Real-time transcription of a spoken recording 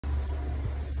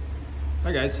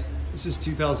Hi guys, this is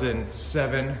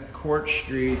 2007 Court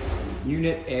Street,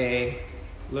 Unit A,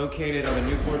 located on the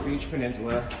Newport Beach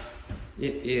Peninsula.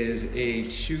 It is a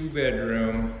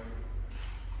 2-bedroom,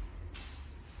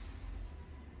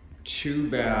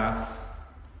 2-bath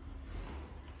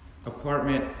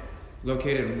apartment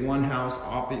located one house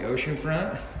off the ocean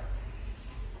front.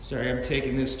 Sorry, I'm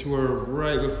taking this tour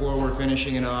right before we're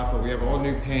finishing it off, but we have all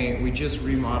new paint. We just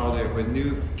remodeled it with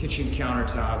new kitchen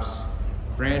countertops,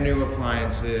 brand new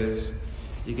appliances.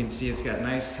 You can see it's got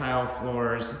nice tile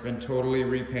floors, been totally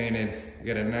repainted. You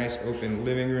got a nice open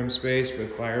living room space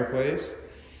with fireplace.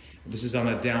 This is on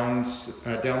the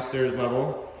downstairs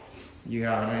level. You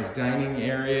have a nice dining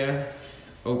area,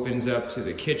 opens up to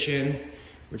the kitchen,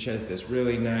 which has this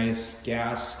really nice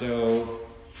gas stove,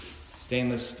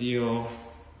 stainless steel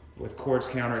with quartz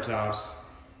countertops.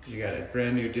 You got a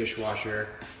brand new dishwasher.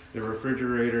 The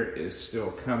refrigerator is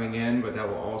still coming in, but that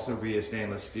will also be a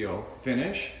stainless steel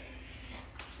finish.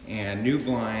 And new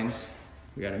blinds.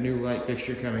 We got a new light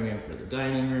fixture coming in for the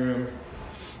dining room.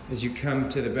 As you come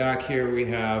to the back here, we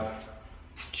have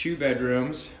 2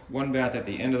 bedrooms, 1 bath at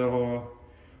the end of the hall,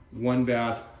 1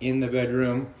 bath in the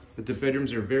bedroom, but the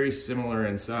bedrooms are very similar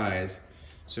in size.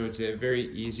 So it's a very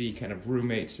easy kind of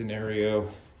roommate scenario.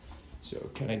 So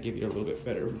kind of give you a little bit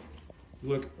better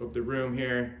look of the room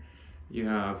here. You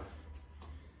have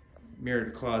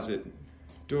mirrored closet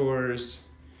doors.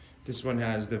 This one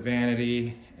has the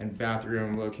vanity and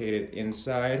bathroom located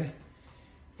inside.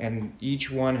 And each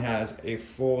one has a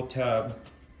full tub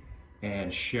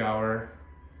and shower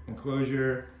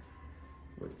enclosure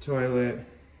with toilet.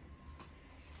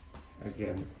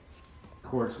 Again,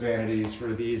 quartz vanities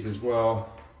for these as well.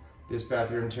 This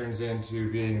bathroom turns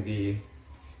into being the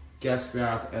guest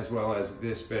bath as well as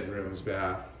this bedroom's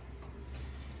bath.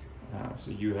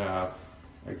 So you have,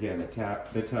 again,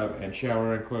 the tub and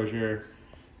shower enclosure,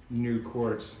 new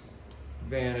quartz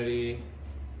vanity,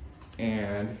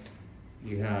 and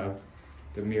you have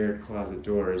the mirrored closet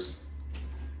doors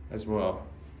as well.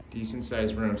 Decent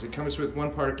sized rooms. It comes with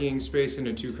 1 parking space and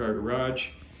a 2-car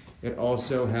garage. It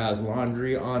also has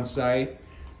laundry on site.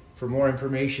 For more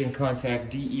information,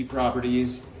 contact DE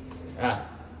Properties at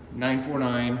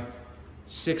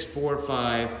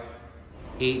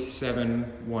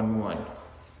 949-645-8711.